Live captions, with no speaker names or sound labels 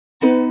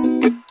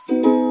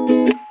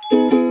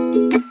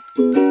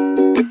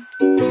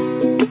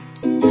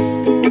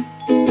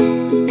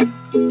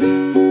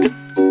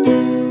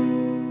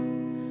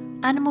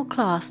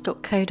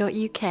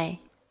AnimalClass.co.uk.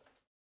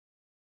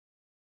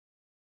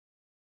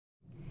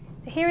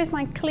 So here is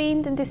my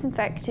cleaned and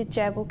disinfected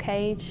gerbil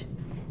cage.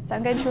 So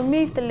I'm going to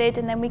remove the lid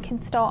and then we can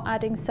start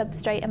adding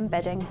substrate and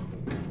bedding.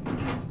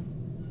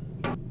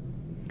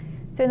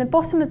 So in the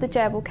bottom of the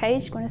gerbil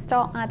cage, I'm going to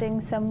start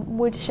adding some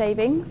wood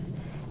shavings.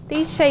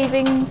 These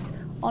shavings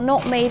are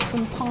not made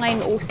from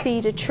pine or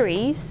cedar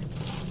trees.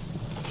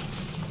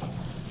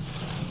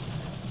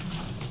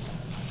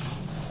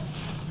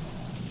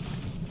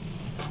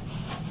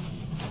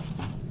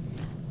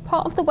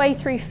 Part of the way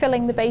through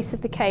filling the base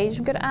of the cage,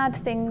 I'm going to add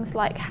things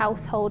like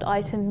household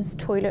items,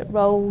 toilet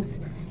rolls,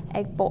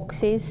 egg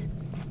boxes.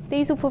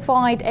 These will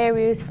provide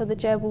areas for the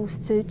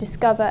gerbils to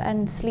discover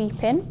and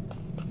sleep in.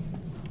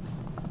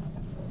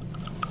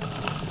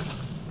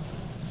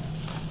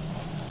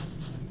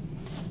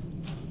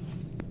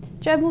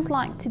 Gerbils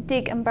like to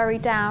dig and bury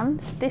down,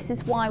 so this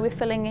is why we're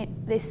filling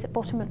this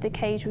bottom of the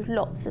cage with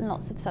lots and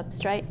lots of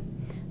substrate.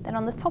 Then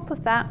on the top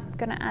of that, I'm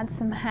going to add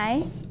some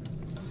hay.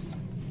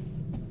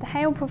 The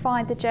hay will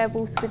provide the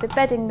gerbils with the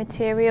bedding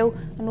material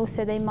and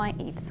also they might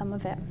eat some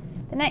of it.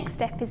 The next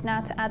step is now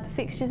to add the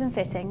fixtures and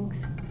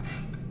fittings.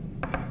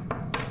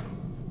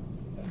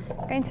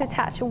 I'm going to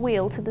attach a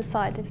wheel to the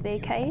side of the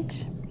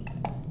cage.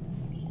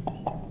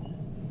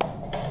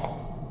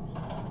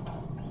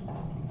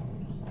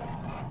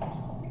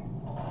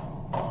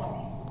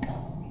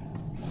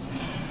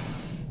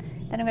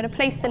 Then I'm going to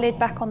place the lid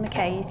back on the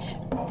cage.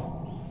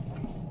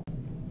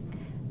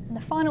 And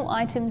the final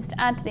items to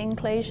add to the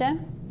enclosure: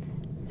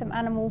 some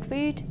animal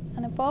food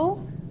and a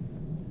bowl,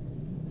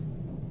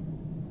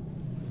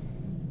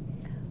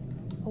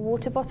 a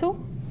water bottle.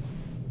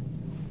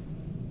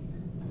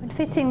 When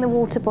fitting the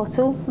water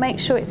bottle, make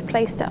sure it's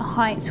placed at a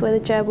height where the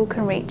gerbil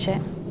can reach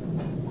it.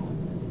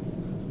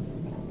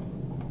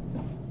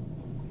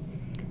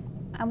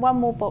 And one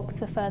more box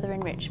for further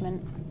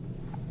enrichment.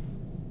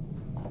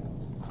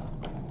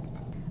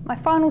 My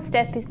final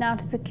step is now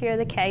to secure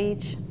the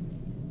cage.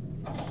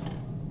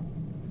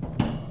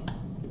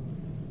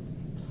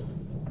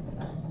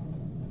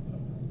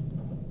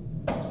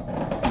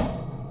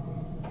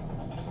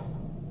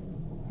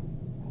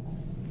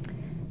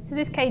 So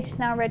this cage is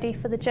now ready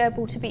for the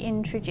gerbil to be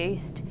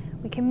introduced.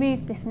 We can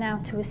move this now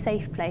to a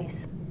safe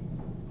place.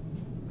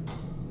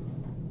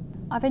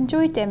 I've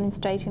enjoyed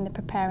demonstrating the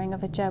preparing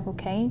of a gerbil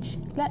cage.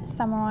 Let's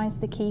summarise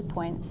the key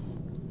points.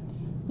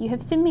 You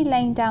have seen me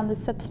laying down the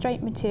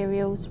substrate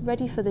materials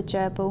ready for the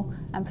gerbil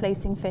and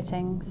placing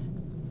fittings.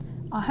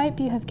 I hope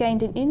you have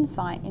gained an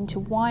insight into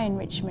why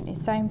enrichment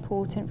is so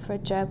important for a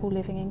gerbil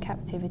living in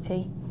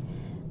captivity.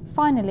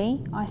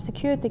 Finally, I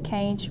secured the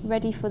cage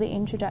ready for the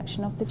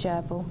introduction of the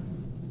gerbil.